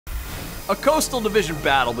A Coastal Division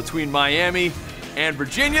battle between Miami and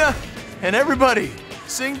Virginia, and everybody,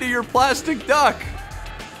 sing to your plastic duck.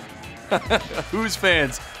 Who's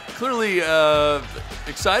fans clearly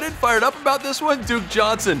excited, fired up about this one? Duke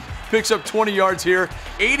Johnson picks up 20 yards here,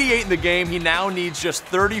 88 in the game. He now needs just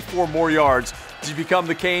 34 more yards to become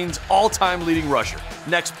the Canes' all-time leading rusher.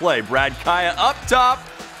 Next play, Brad Kaya up top,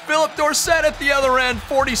 Philip Dorsett at the other end,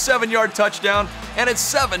 47-yard touchdown, and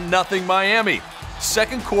it's 7-0 Miami.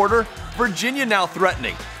 Second quarter, Virginia now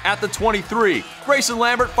threatening. At the 23, Grayson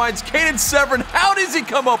Lambert finds Caden Severin. How does he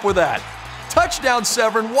come up with that? Touchdown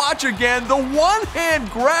Severin, watch again, the one-hand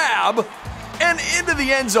grab, and into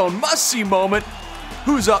the end zone. Must-see moment.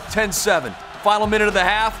 Who's up 10-7? Final minute of the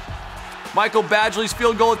half. Michael Badgley's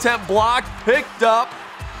field goal attempt blocked, picked up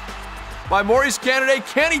by Maurice Candidate.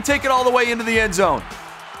 Can he take it all the way into the end zone?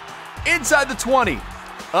 Inside the 20.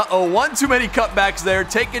 One too many cutbacks there,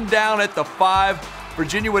 taken down at the 5.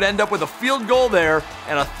 Virginia would end up with a field goal there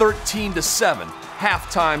and a 13-7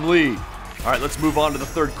 halftime lead. All right, let's move on to the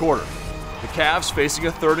third quarter. The Cavs facing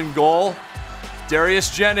a 3rd and goal.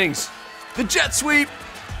 Darius Jennings, the jet sweep.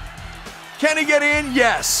 Can he get in?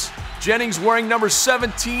 Yes. Jennings wearing number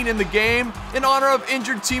 17 in the game in honor of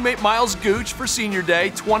injured teammate Miles Gooch for senior day,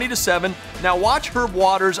 20-7. Now watch Herb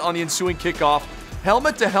Waters on the ensuing kickoff.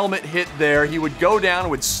 Helmet-to-helmet hit there. He would go down,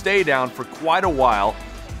 would stay down for quite a while.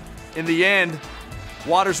 In the end,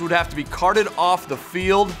 Waters would have to be carted off the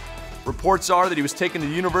field. Reports are that he was taken to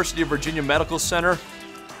the University of Virginia Medical Center,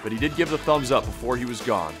 but he did give the thumbs up before he was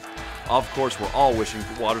gone. Of course, we're all wishing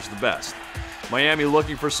Waters the best. Miami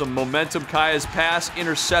looking for some momentum. Kaya's pass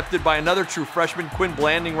intercepted by another true freshman, Quinn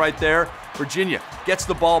Blanding right there. Virginia gets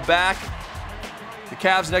the ball back. The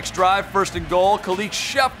Cavs' next drive, 1st and goal. Khalek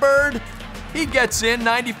Shepard, he gets in,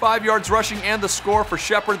 95 yards rushing and the score for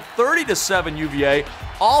Shepard, 30-7 UVA.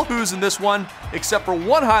 All Who's in this one, except for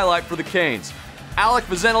one highlight for the Canes. Alec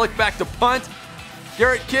Vazenelik back to punt.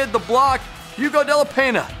 Garrett Kidd the block. Hugo Della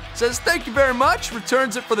Pena says thank you very much,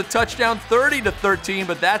 returns it for the touchdown, 30-13,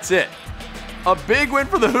 but that's it. A big win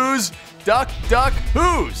for the Who's. Duck, duck,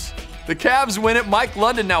 Who's. The Cavs win it. Mike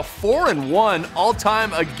London now 4-1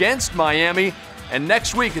 all-time against Miami. And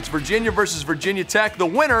next week, it's Virginia versus Virginia Tech. The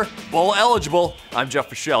winner, bowl eligible. I'm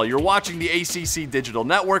Jeff Fischel. You're watching the ACC Digital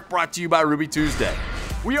Network, brought to you by Ruby Tuesday.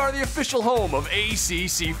 We are the official home of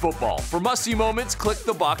ACC football. For must-see moments, click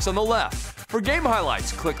the box on the left. For game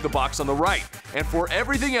highlights, click the box on the right. And for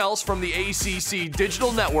everything else from the ACC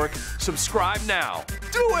Digital Network, subscribe now.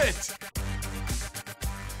 Do it!